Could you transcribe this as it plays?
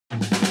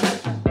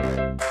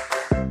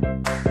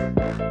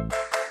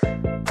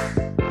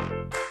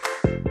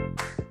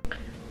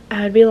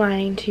I would be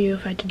lying to you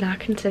if I did not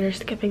consider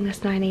skipping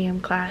this 9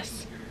 a.m.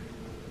 class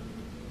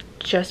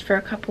just for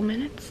a couple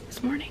minutes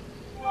this morning.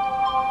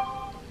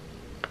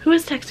 Who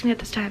is texting at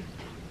this time?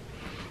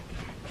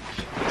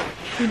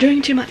 You're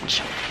doing too much.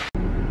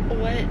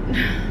 What?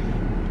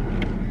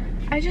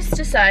 I just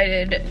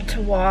decided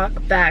to walk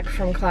back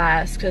from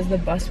class because the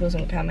bus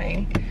wasn't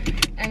coming.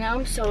 And now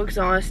I'm so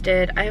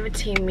exhausted. I have a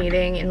team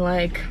meeting in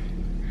like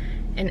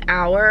an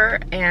hour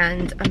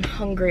and I'm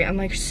hungry. I'm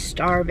like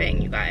starving,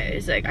 you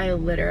guys. Like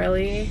I'm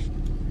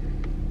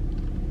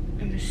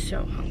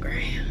so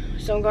hungry.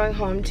 So I'm going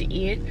home to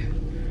eat.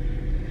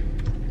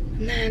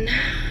 And then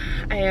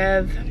I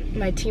have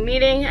my team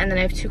meeting and then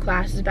I have 2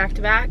 classes back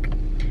to back.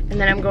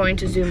 And then I'm going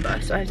to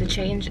Zumba, so I have to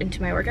change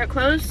into my workout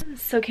clothes.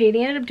 So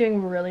Katie ended up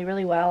doing really,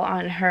 really well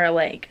on her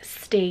like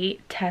state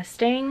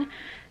testing.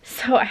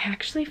 So I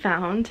actually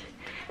found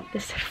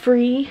this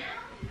free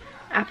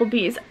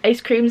Applebee's ice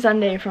cream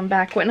sundae from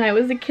back when I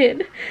was a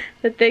kid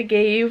that they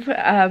gave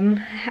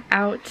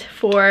out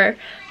for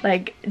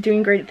like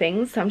doing great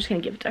things. So I'm just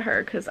gonna give it to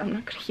her because I'm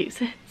not gonna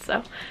use it.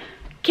 So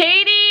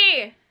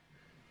Katie!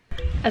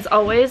 As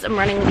always, I'm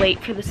running late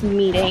for this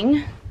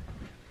meeting.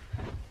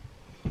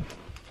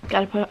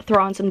 Gotta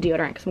throw on some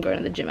deodorant because I'm going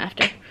to the gym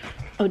after.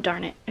 Oh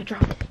darn it, I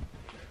dropped it.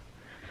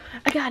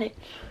 I got it.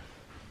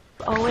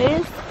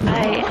 Always,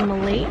 I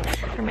am late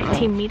for my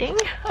team meeting.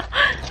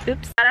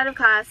 Oops. Got out of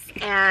class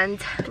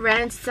and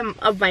ran into some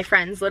of my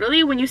friends.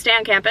 Literally, when you stay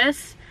on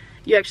campus,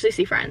 you actually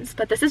see friends.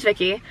 But this is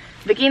Vicky.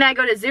 Vicky and I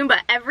go to Zumba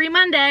every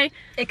Monday.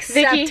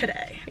 Except Vicky,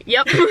 today.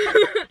 Yep.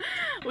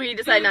 We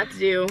decided not to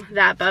do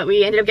that, but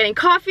we ended up getting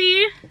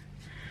coffee.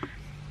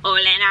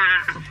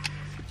 Olena.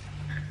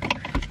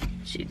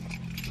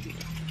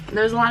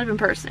 There's a lot of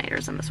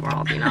impersonators in this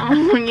world, you know?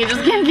 You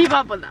just can't keep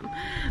up with them.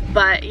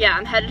 But yeah,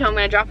 I'm headed home. I'm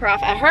gonna drop her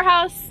off at her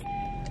house.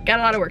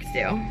 Got a lot of work to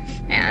do.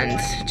 And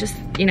just,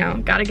 you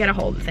know, gotta get a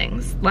hold of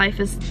things.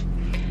 Life is,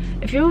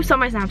 if you saw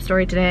my Snap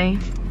story today,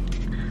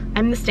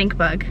 I'm the stink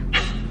bug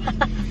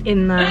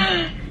in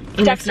the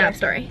Snap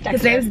story. Dexter.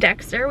 His name's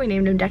Dexter. We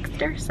named him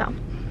Dexter, so.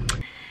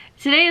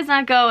 Today is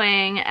not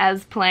going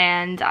as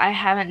planned. I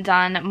haven't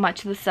done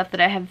much of the stuff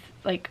that I have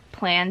like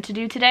planned to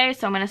do today,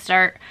 so I'm gonna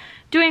start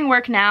doing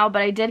work now,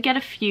 but I did get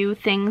a few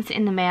things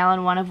in the mail,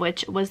 and one of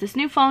which was this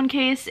new phone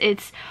case.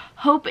 It's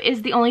hope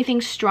is the only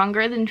thing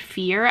stronger than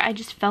fear. I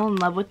just fell in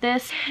love with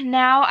this.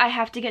 Now I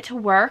have to get to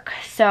work,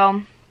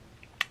 so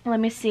let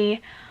me see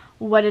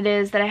what it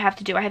is that I have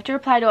to do. I have to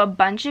reply to a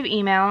bunch of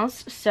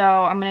emails, so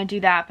I'm gonna do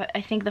that, but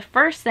I think the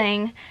first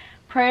thing,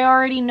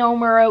 priority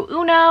numero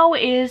uno,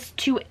 is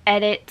to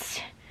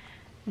edit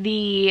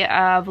the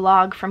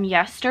vlog from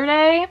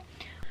yesterday.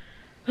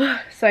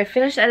 So I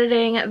finished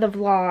editing the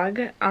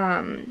vlog,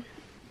 and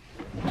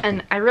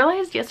I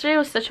realized yesterday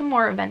was such a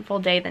more eventful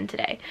day than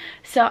today.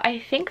 So I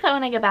think that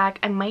when I get back,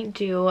 I might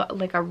do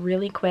like a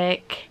really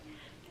quick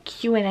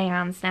Q&A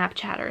on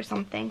Snapchat or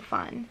something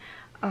fun.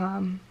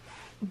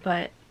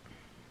 But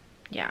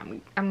yeah,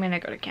 I'm gonna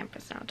go to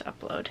campus now to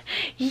upload.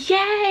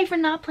 Yay for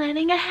not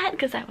planning ahead,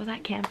 because I was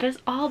at campus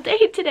all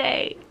day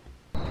today.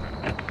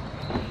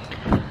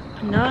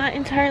 I'm not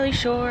entirely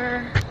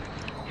sure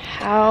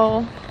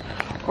how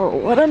or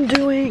what I'm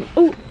doing.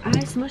 Oh, I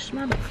smushed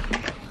my mouth.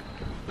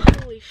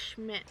 Holy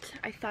Schmidt.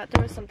 I thought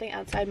there was something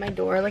outside my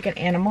door, like an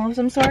animal of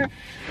some sort,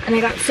 and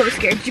I got so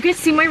scared. Did you guys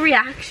see my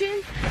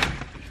reaction?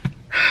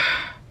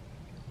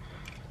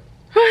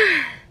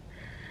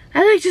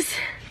 I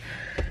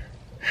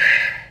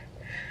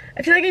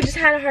feel like I just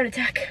had a heart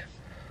attack.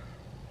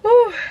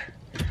 Woo.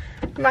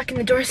 I'm locking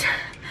the doors.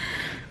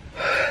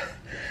 Woo,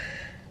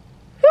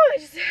 I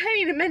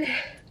need a minute.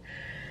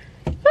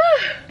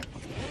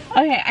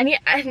 Okay,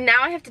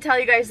 now I have to tell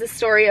you guys the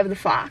story of the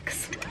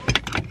fox.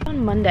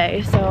 On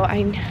Monday, so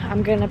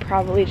I'm gonna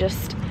probably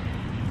just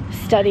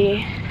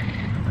study.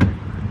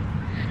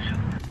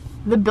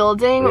 The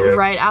building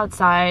right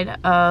outside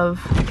of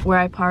where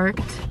I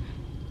parked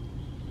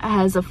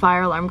has a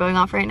fire alarm going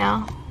off right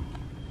now.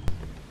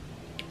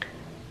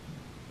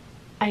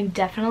 I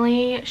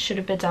definitely should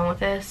have been done with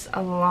this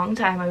a long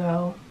time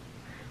ago,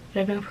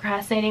 but I've been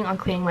procrastinating on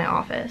cleaning my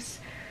office.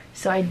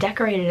 So I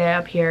decorated it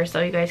up here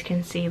so you guys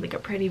can see like a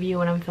pretty view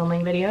when I'm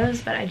filming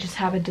videos, but I just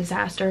have a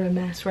disaster of a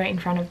mess right in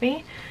front of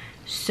me.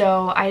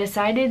 So I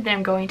decided that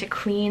I'm going to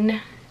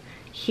clean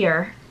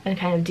here and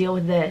kind of deal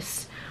with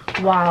this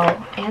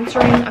while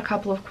answering a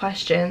couple of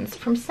questions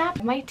from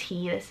Snap. My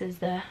tea, this is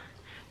the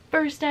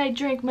first I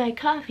drink my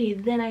coffee,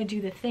 then I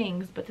do the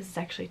things, but this is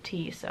actually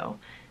tea, so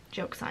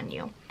joke's on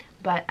you.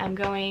 But I'm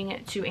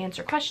going to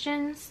answer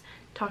questions,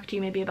 talk to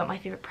you maybe about my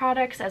favorite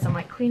products as I'm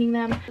like cleaning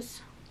them.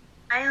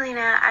 Hi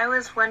Olena, I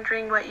was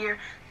wondering what your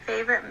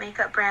favorite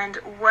makeup brand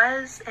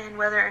was and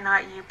whether or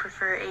not you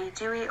prefer a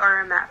dewy or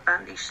a matte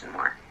foundation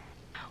more.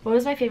 What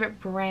was my favorite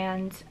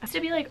brand? It used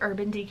to be like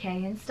Urban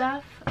Decay and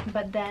stuff,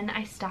 but then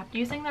I stopped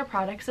using their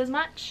products as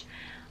much.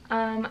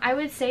 I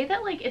would say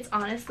that like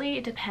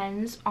it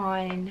depends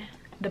on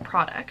the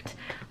product.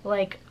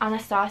 Like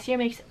Anastasia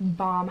makes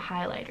bomb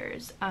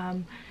highlighters.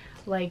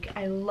 Like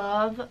I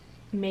love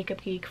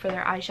Makeup Geek for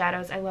their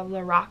eyeshadows. I love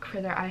Lorac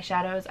for their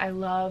eyeshadows. I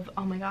love,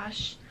 oh my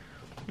gosh,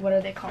 what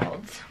are they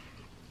called?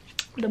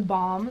 The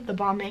Balm. The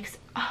Balm makes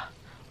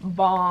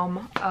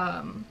bomb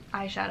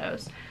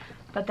eyeshadows.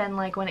 But then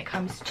like when it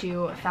comes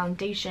to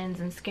foundations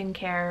and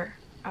skincare,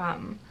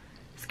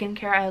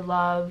 I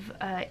love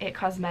It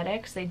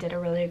Cosmetics. They did a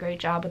really great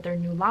job with their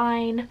new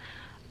line.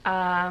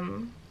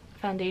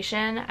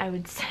 Foundation, I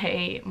would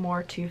say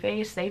more Too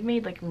Faced. They've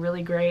made like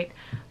really great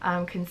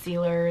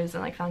concealers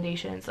and like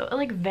foundations, so it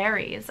like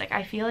varies. Like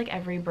I feel like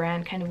every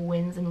brand kind of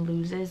wins and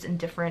loses in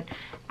different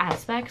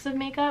aspects of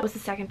makeup. What's the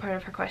second part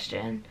of her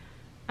question?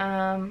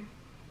 Darn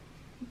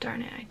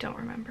it, I don't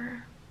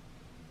remember.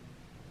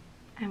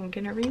 I'm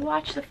gonna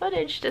rewatch the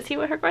footage to see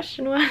what her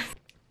question was.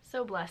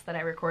 So blessed that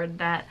I recorded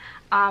that.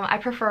 I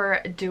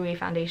prefer dewy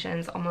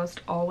foundations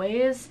almost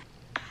always.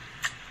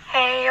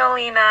 Hey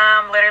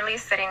Olena, I'm literally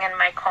sitting in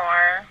my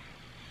car,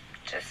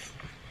 just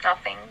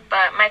nothing.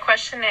 But my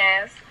question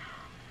is,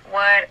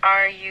 what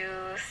are you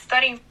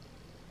studying?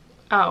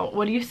 Oh,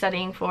 what are you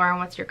studying for and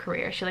what's your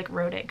career? She like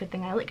wrote it. Good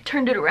thing I like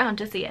turned it around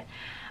to see it.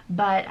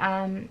 But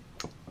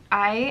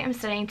I am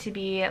studying to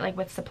be like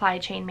with supply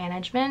chain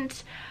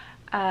management.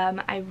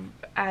 I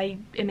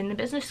am in the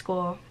business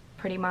school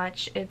pretty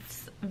much.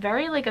 It's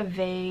very like a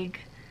vague,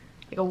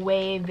 like a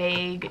way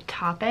vague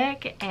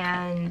topic,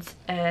 and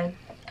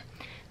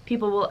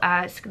people will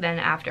ask then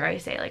after I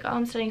say like, oh,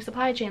 I'm studying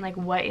supply chain, like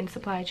what in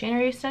supply chain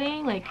are you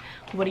studying? Like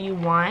what do you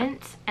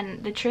want?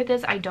 And the truth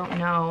is I don't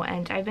know,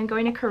 and I've been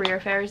going to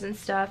career fairs and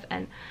stuff,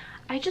 and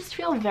I just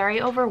feel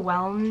very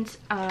overwhelmed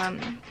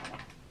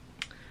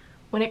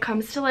when it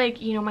comes to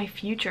like, you know, my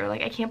future.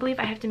 Like I can't believe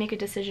I have to make a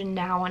decision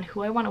now on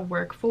who I want to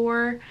work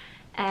for.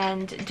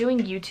 And doing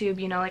YouTube,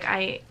 you know, like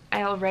I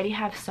already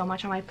have so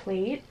much on my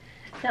plate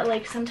that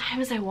like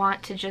sometimes I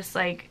want to just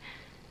like,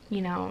 you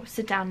know,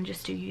 sit down and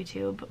just do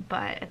YouTube.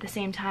 But at the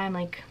same time,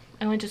 like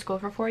I went to school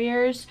for 4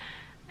 years.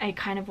 I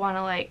kind of want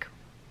to like,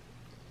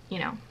 you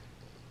know,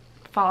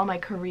 follow my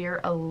career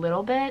a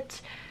little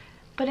bit.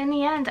 But in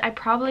the end, I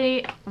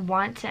probably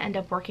want to end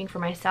up working for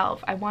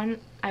myself. I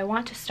want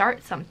to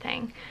start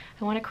something.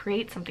 I want to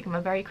create something. I'm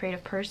a very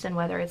creative person,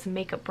 whether it's a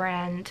makeup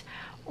brand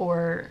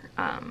or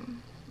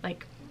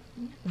like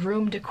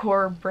room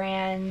decor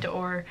brand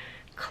or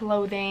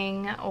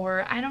clothing,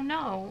 or I don't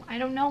know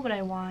what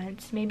I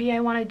want. Maybe I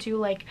want to do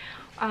like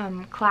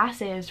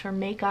classes for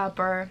makeup,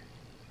 or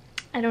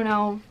I don't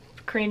know,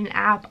 create an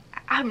app.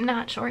 I'm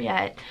not sure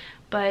yet.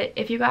 But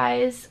if you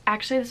guys,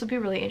 actually this would be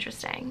really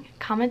interesting.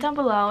 Comment down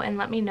below and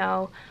let me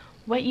know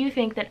what you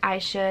think that I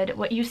should,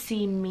 what you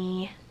see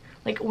me,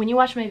 like when you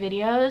watch my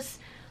videos,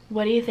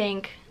 what do you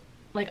think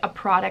like a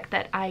product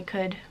that I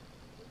could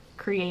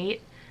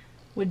create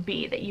would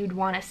be that you'd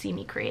want to see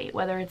me create,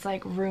 whether it's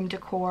like room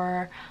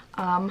decor,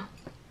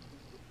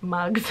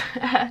 mugs,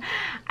 I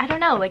don't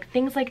know, like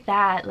things like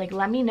that. Like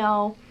let me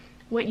know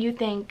what you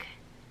think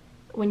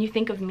when you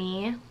think of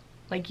me,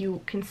 like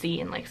you can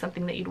see in like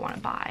something that you'd want to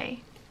buy.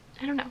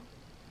 I don't know.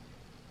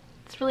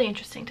 It's really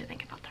interesting to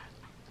think about that.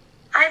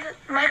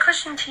 My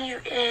question to you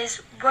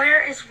is,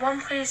 where is one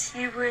place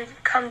you would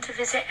come to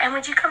visit, and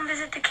would you come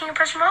visit the King of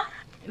Prussia Mall?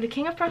 The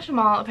King of Prussia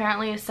Mall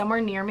apparently is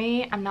somewhere near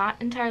me. I'm not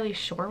entirely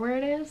sure where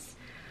it is.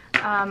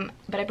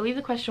 But I believe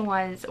the question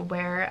was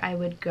where I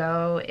would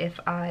go if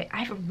I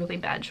have a really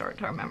bad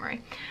short-term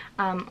memory.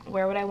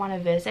 Where would I want to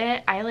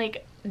visit? I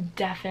like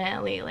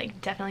definitely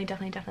want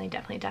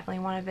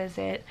to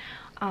visit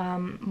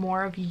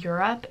more of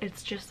Europe.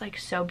 It's just like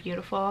so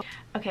beautiful.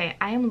 Okay,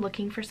 I am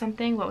looking for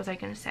something. What was I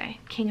gonna say?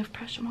 King of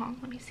Prussia Mall.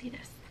 Let me see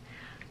this.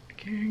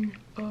 King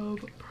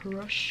of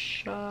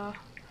Prussia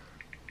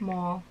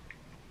Mall.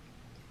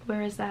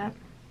 Where is that?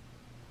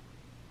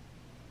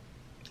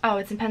 Oh,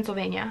 it's in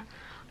Pennsylvania.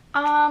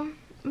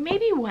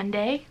 Maybe one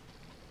day.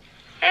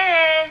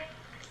 Hey!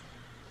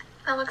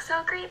 That looks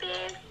so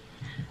creepy.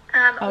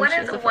 What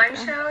is one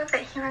show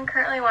that you are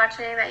currently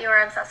watching that you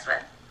are obsessed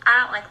with? I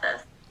don't like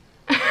this.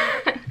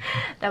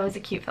 That was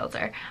a cute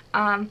filter.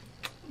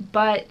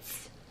 But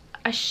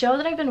a show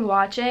that I've been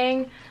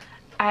watching,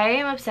 I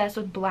am obsessed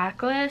with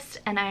Blacklist,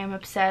 and I am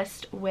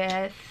obsessed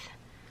with,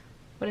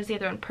 what is the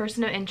other one?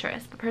 Person of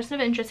Interest. But Person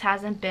of Interest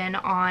hasn't been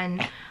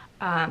on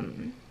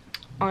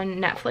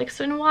Netflix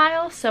in a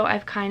while, so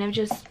I've kind of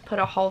just put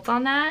a halt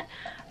on that.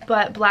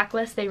 But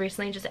Blacklist, they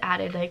recently just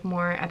added like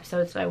more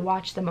episodes, so I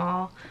watched them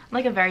all. I'm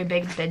like a very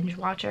big binge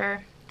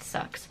watcher. It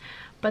sucks.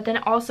 But then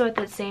also at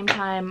the same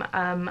time,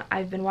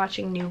 I've been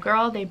watching New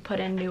Girl. They put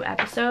in new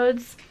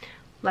episodes.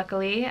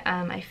 Luckily,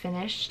 I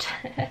finished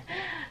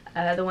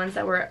the ones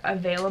that were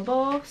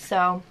available,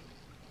 so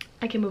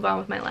I can move on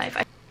with my life.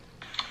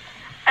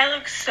 I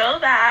look so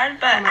bad,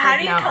 but how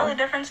do you tell the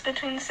difference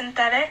between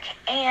synthetic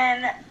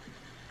and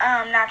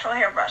natural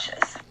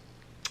hairbrushes?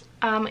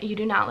 You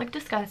do not look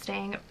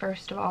disgusting,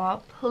 first of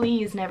all.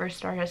 Please never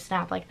start a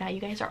snap like that. You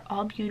guys are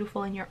all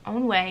beautiful in your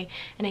own way,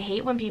 and I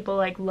hate when people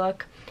like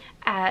look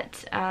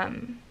at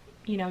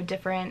you know,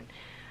 different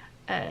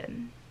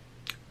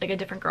like a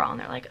different girl and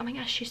they're like, oh my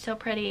gosh, she's so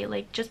pretty.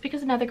 Like, just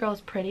because another girl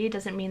is pretty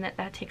doesn't mean that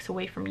that takes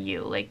away from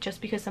you. Like,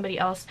 just because somebody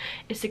else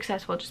is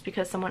successful, just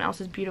because someone else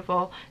is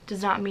beautiful,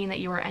 does not mean that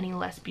you are any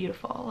less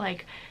beautiful.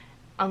 Like,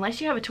 unless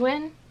you have a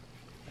twin,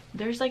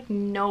 there's like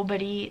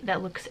nobody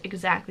that looks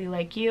exactly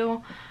like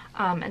you.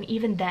 And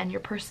even then,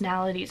 your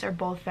personalities are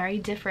both very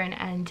different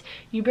and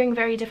you bring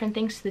very different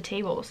things to the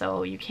table,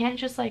 so you can't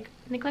just like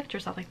neglect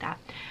yourself like that.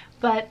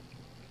 But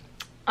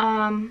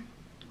what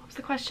was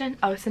the question?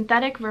 Oh,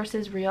 synthetic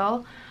versus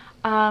real.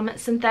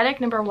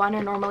 Synthetic, number one,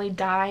 are normally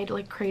dyed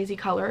like crazy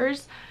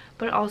colors,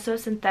 but also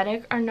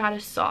synthetic are not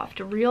as soft.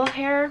 Real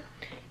hair,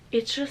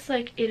 it's just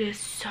like, it is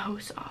so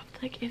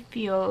soft. Like, it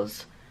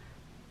feels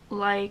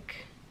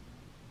like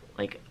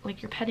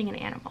you're petting an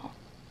animal.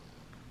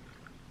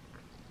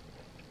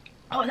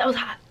 Oh, that was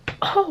hot.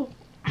 Oh.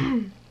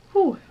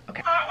 Whew.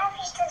 Okay. I don't know if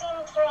you're still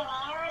doing the Q&A or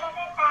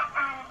whatever, but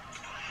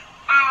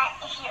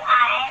if you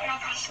are, my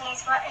question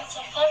is, what was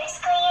your favorite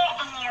school year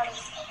and your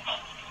least favorite?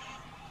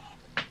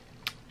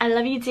 I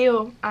love you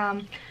too.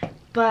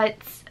 But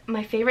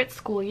my favorite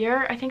school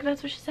year, I think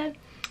that's what she said.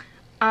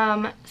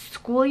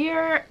 School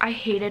year, I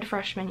hated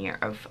freshman year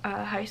of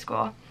high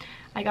school.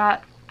 I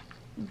got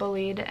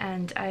bullied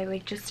and I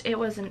like just, it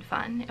wasn't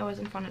fun. It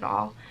wasn't fun at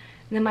all.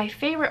 And then my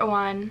favorite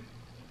one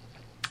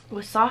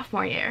was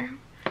sophomore year,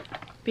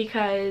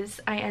 because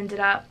I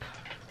ended up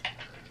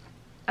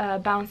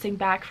bouncing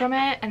back from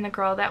it, and the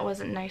girl that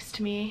wasn't nice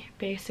to me,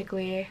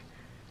 basically,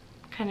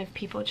 kind of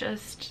people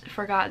just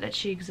forgot that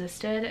she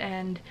existed.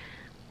 And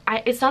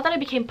it's not that I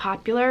became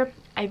popular,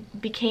 I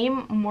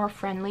became more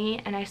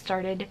friendly and I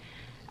started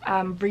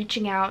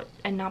reaching out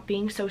and not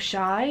being so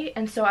shy,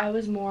 and so I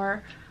was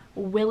more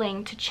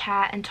willing to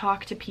chat and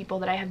talk to people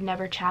that I have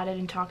never chatted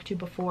and talked to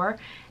before.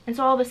 And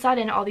so all of a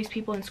sudden, all these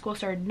people in school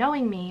started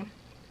knowing me,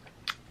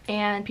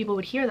 and people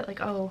would hear that,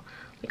 like, oh,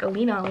 like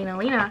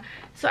Olena.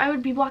 So I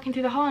would be walking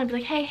through the hall and I'd be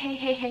like, hey,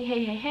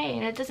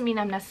 and it doesn't mean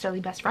I'm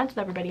necessarily best friends with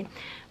everybody,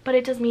 but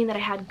it does mean that I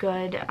had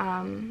good,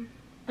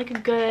 like a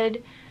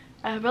good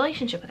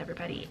relationship with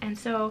everybody. And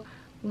so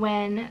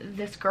when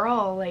this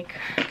girl, like,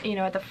 you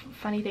know, the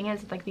funny thing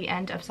is, at like the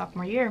end of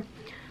sophomore year,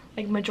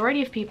 like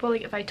majority of people,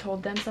 like if I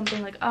told them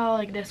something like, oh,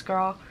 like this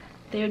girl,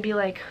 they would be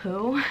like,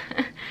 who?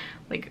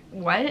 Like,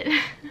 what?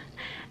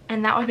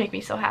 And that would make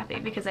me so happy,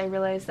 because I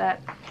realized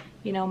that,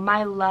 you know,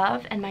 my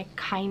love and my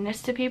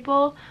kindness to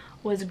people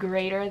was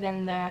greater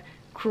than the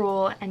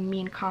cruel and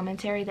mean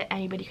commentary that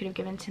anybody could have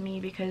given to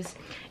me, because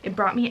it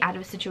brought me out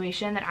of a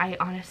situation that I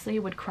honestly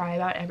would cry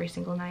about every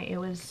single night. It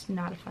was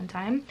not a fun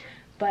time,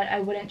 but I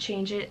wouldn't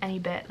change it any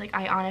bit. Like,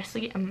 I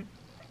honestly am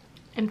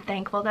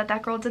thankful that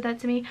that girl did that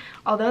to me,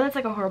 although that's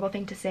like a horrible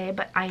thing to say,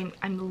 but I'm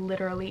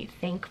literally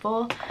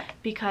thankful,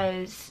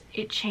 because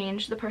it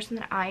changed the person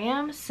that I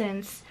am,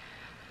 since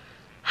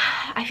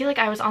I feel like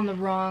I was in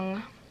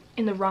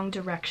the wrong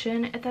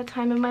direction at that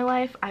time in my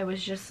life. I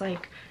was just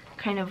like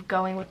kind of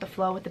going with the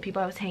flow with the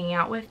people I was hanging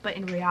out with, but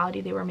in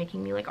reality they were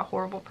making me like a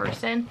horrible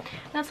person, and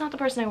that's not the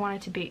person I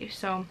wanted to be.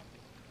 So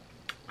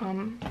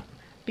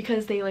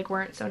because they like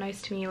weren't so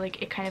nice to me,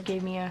 like it kind of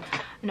gave me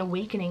an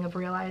awakening of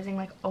realizing,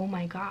 like, oh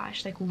my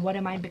gosh, like what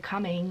am I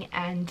becoming?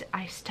 And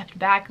I stepped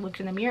back, looked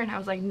in the mirror, and I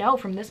was like, no,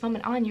 from this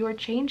moment on, you are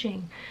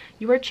changing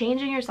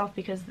yourself,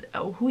 because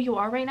who you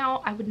are right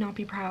now, I would not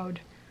be proud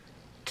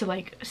to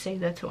like say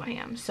that's who I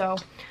am. So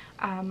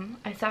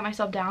I sat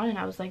myself down and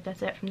I was like,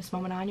 that's it, from this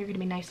moment on, you're gonna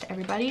be nice to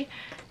everybody,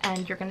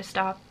 and you're gonna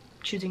stop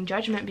choosing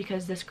judgment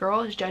because this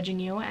girl is judging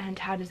you, and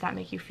how does that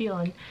make you feel?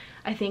 And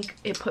I think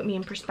it put me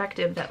in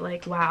perspective that,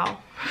 like, wow,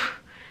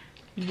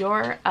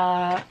 you're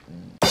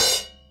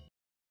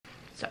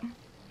So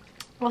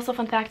also,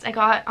 fun fact, I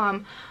got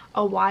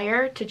a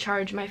wire to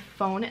charge my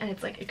phone, and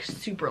it's like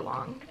super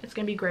long. It's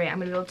gonna be great. I'm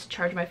gonna be able to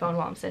charge my phone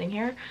while I'm sitting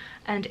here,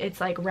 and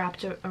it's like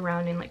wrapped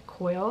around in like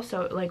coil,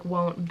 so it like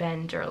won't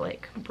bend or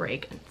like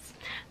break. It's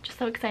just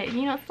so exciting.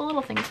 You know, it's the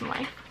little things in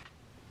life.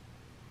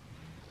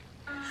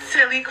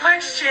 Silly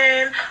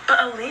question, but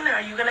Olena,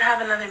 are you gonna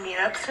have another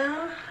meetup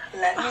soon?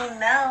 Let me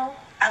know.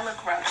 I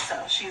look rough,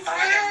 so she's on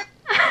here.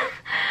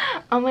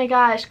 Oh my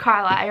gosh,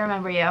 Carla, I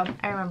remember you.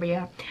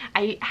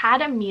 I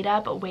had a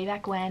meetup way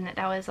back when.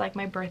 That was like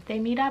my birthday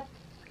meetup,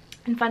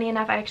 and funny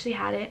enough, I actually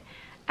had it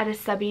at a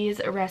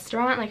subby's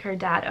restaurant. Like, her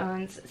dad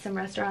owns some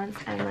restaurants,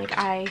 and like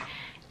I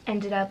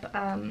ended up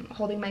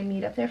holding my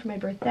meetup there for my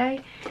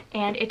birthday,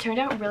 and it turned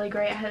out really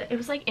great. It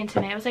was like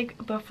intimate. It was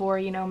like before,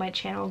 you know, my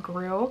channel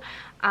grew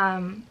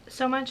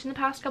so much in the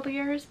past couple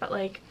years, but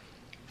like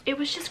it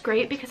was just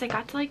great because I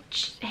got to like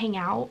hang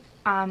out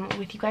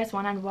with you guys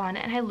one-on-one,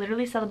 and I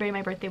literally celebrated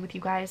my birthday with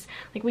you guys.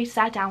 Like, we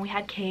sat down, we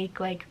had cake,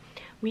 like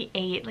we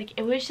ate, like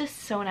it was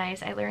just so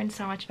nice. I learned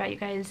so much about you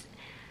guys,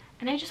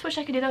 and I just wish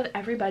I could do that with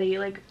everybody.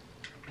 Like,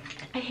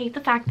 I hate the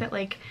fact that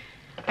like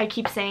I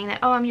keep saying that,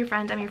 oh, I'm your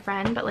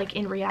friend, but like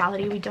in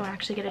reality we don't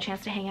actually get a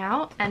chance to hang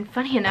out. And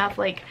funny enough,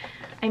 like,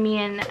 I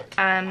mean,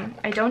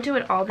 I don't do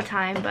it all the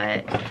time,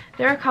 but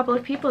there are a couple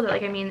of people that,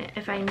 like, I mean,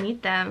 if I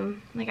meet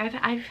them, like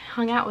I've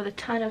hung out with a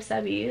ton of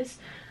subbies.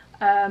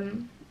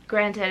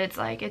 Granted, it's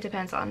like, it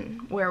depends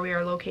on where we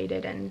are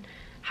located and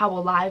how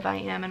alive I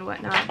am and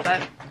whatnot,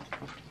 but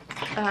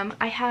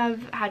I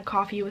have had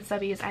coffee with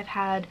subbies, I've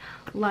had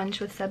lunch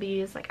with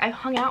subbies, like I've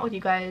hung out with you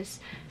guys,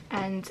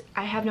 and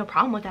I have no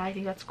problem with that. I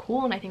think that's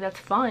cool and I think that's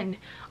fun.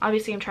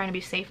 Obviously I'm trying to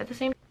be safe at the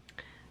same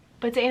time.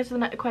 But to answer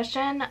the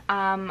question,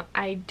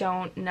 I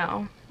don't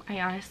know.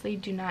 I honestly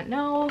do not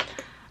know.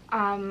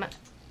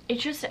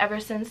 It's just ever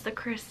since the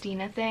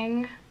Christina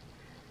thing,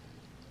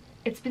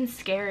 it's been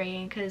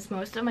scary because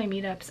most of my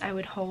meetups I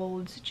would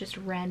hold just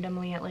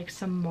randomly at like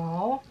some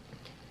mall,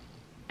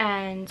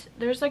 and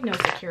there's like no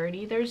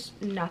security, there's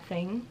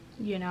nothing,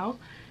 you know,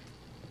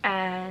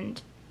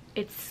 and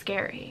it's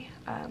scary.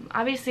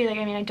 Obviously, like,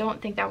 I mean, I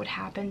don't think that would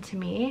happen to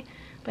me,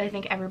 but I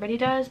think everybody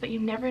does, but you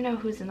never know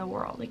who's in the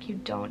world, like you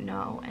don't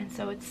know, and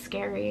so it's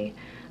scary.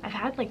 I've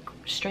had like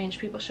strange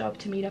people show up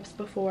to meetups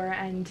before,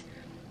 and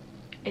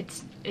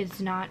it's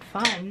not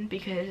fun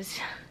because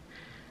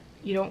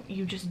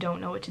you just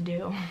don't know what to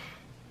do.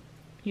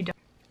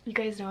 You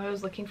guys know I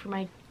was looking for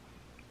my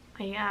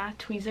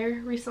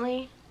tweezer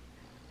recently.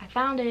 I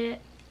found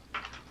it.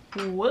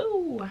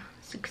 Whoa,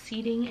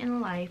 succeeding in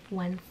life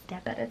one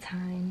step at a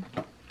time.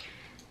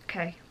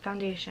 Okay,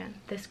 foundation.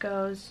 This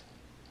goes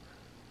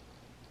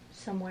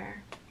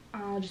somewhere.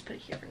 I'll just put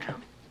it here for now.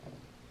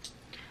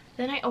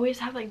 Then I always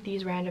have like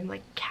these random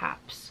like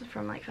caps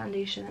from like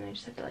foundation, and I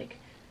just have to like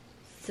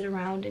sit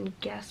around and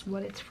guess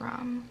what it's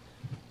from.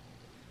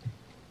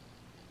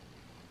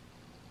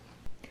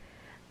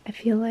 I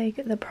feel like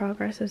the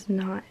progress is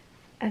not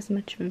as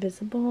much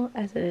visible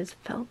as it is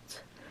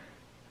felt.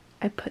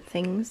 I put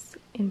things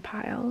in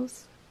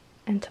piles,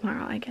 and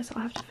tomorrow I guess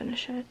I'll have to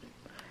finish it.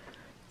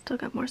 Still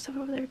got more stuff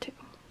over there too.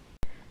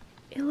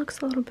 It looks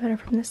a little better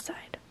from this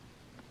side.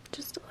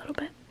 Just a little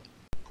bit.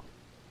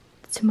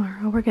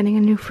 Tomorrow we're getting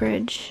a new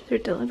fridge. They're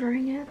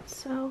delivering it,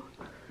 so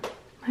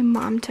my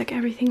mom took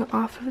everything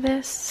off of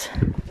this,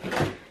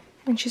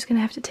 and she's gonna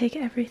have to take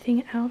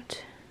everything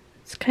out.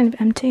 It's kind of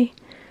empty.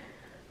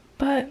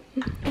 But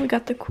we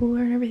got the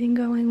cooler and everything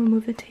going. We'll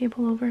move the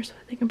table over so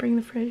that they can bring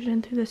the fridge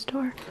in through this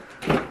door.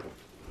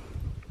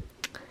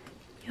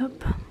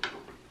 Yup.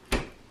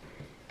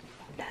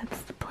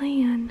 That's the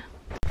plan.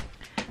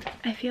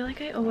 I feel like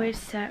I always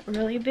set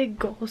really big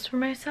goals for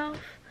myself.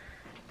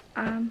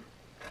 What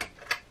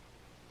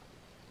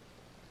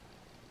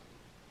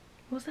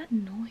was that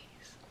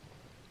noise?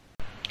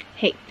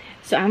 Hey,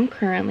 so I'm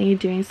currently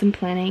doing some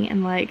planning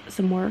and like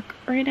some work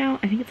right now.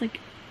 I think it's like,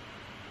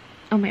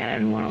 oh my god, I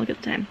don't want to look at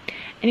the time.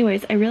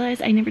 Anyways, I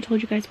realized I never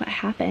told you guys what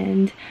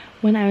happened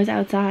when I was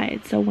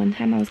outside. So one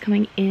time I was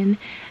coming in,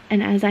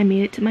 and as I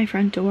made it to my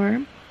front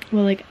door,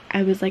 well, like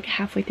I was like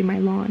halfway through my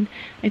lawn,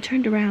 I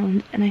turned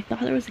around and I thought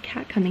there was a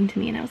cat coming to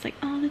me, and I was like,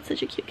 oh, that's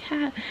such a cute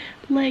cat,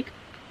 like,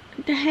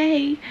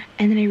 hey.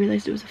 And then I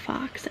realized it was a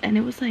fox, and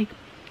it was like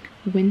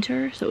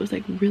winter, so it was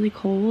like really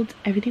cold.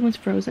 Everything was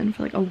frozen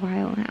for like a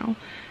while now,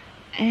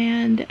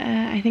 and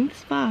I think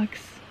this fox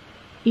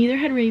either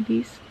had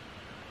rabies,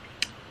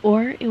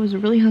 or it was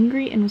really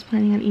hungry and was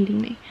planning on eating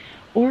me,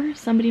 or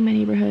somebody in my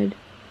neighborhood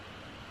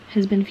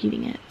has been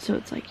feeding it, so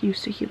it's like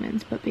used to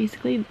humans. But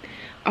basically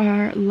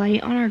our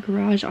light on our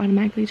garage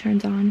automatically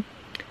turns on,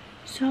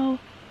 so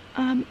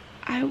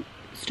I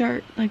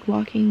start like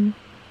walking,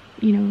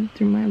 you know,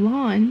 through my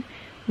lawn,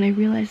 and I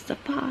realized it's a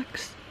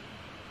fox,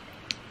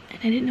 and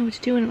I didn't know what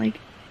to do, and like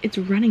it's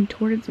running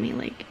towards me,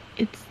 like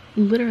it's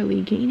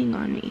literally gaining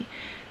on me.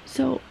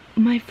 So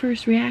my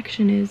first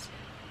reaction is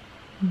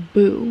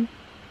boo.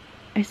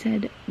 I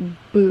said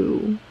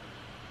boo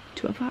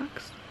to a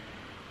fox.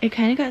 It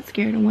kind of got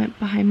scared and went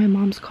behind my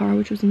mom's car,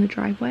 which was in the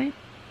driveway.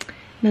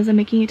 And as I'm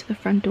making it to the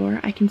front door,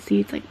 I can see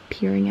it's like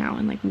peering out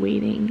and like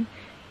waiting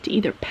to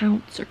either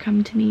pounce or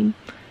come to me.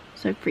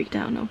 So I freaked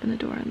out and opened the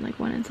door and like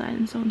went inside,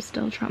 and so I'm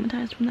still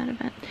traumatized from that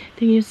event.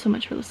 Thank you so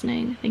much for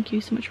listening. Thank you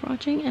so much for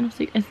watching, and I'll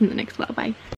see you guys in the next vlog. Bye.